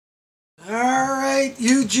Alright,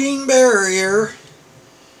 Eugene Barry here.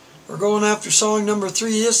 We're going after song number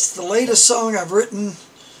 3. This is the latest song I've written in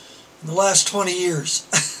the last 20 years.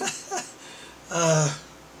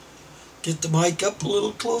 Get the mic up a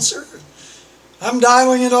little closer. I'm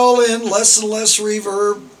dialing it all in, less and less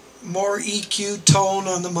reverb, more EQ tone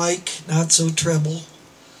on the mic, not so trebly.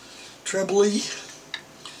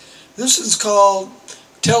 This is called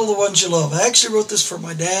Tell the Ones You Love. I actually wrote this for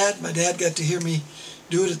my dad. My dad got to hear me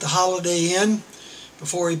do it at the Holiday Inn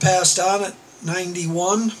before he passed on at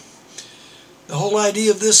 91. The whole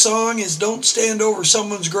idea of this song is don't stand over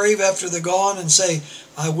someone's grave after they're gone and say,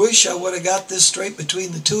 I wish I would have got this straight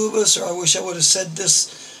between the two of us, or I wish I would have said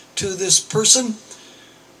this to this person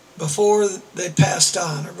before they passed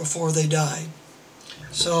on or before they died.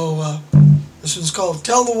 So this one's called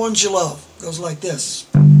Tell the Ones You Love. It goes like this.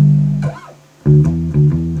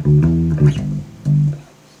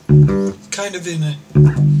 Kind of in a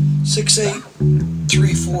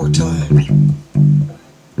 6/8-3/4 time.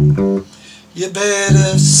 You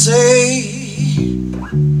better say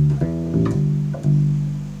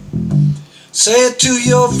it to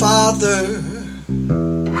your father.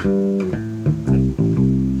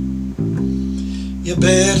 You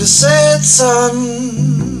better say it, son,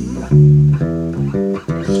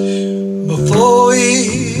 before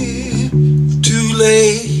it's too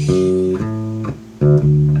late.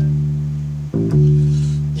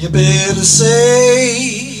 You better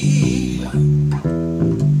say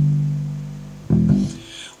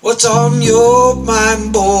what's on your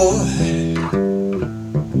mind, boy,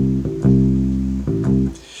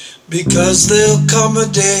 because there'll come a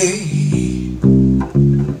day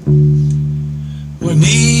when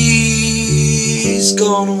he's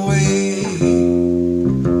gone away,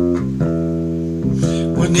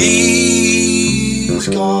 when he's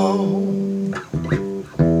gone.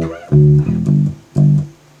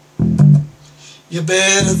 You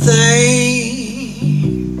better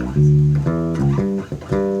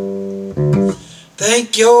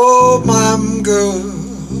thank your mom, girl.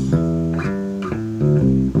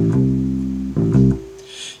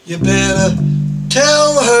 You better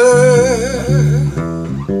tell her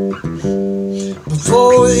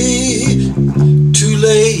before it's too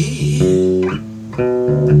late.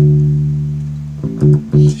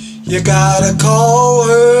 You gotta call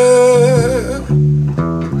her,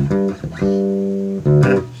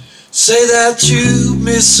 say that you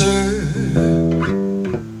miss her,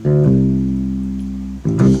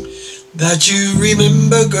 that you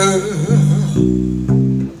remember, girl,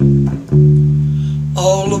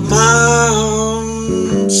 all of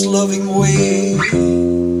Mom's loving way,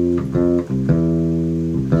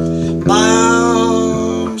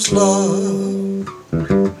 Mom's love.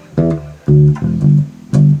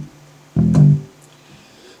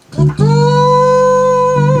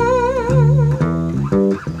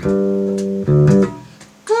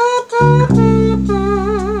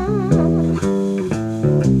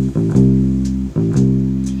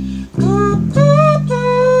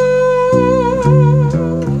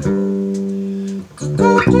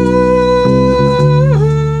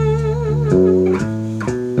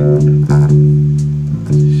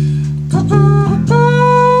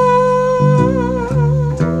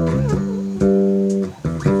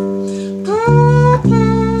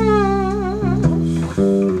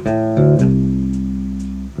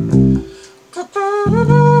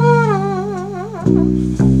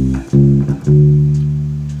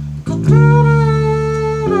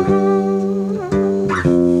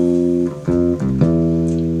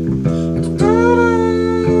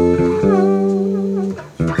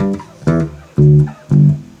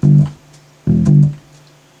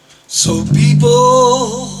 So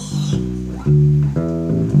people,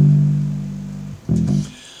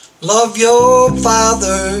 love your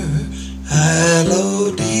father,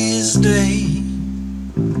 hallowed his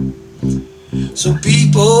name. So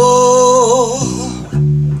people,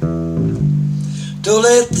 don't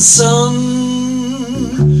let the sun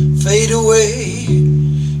fade away,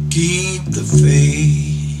 keep the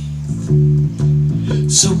faith.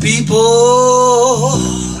 So people,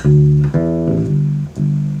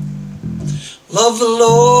 love the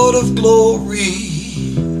Lord of glory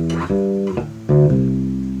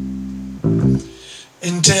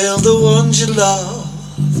and tell the ones you love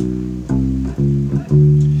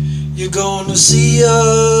you're gonna see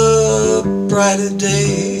a brighter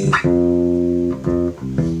day.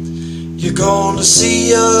 You're gonna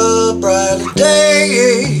see a brighter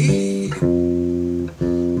day.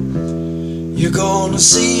 You're gonna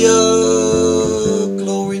see a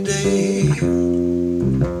glory day.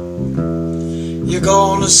 You're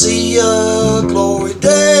gonna see a glory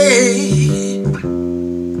day.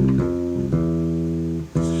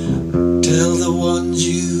 the ones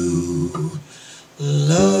you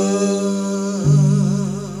love.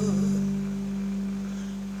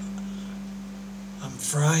 I'm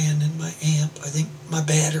frying in my amp. I think my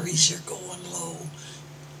batteries are going low.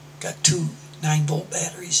 Got two 9-volt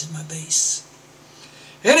batteries in my bass.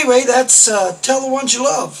 Anyway, that's Tell the Ones You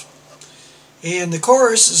Love. And the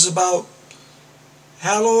chorus is about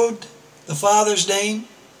hallowed the Father's name,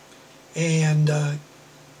 and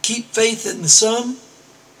keep faith in the Son,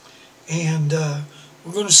 and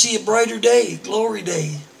we're going to see a brighter day, glory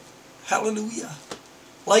day. Hallelujah.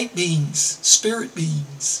 Light beings, spirit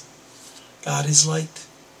beings. God is light.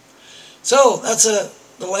 So that's the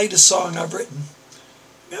latest song I've written.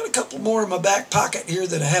 Got a couple more in my back pocket here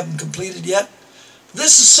that I haven't completed yet.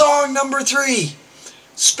 This is song number 3,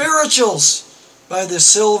 Spirituals, by the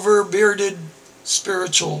silver-bearded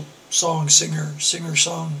spiritual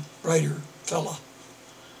singer-songwriter fella.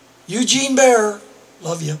 Eugene Bear.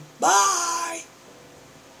 Love you. Bye.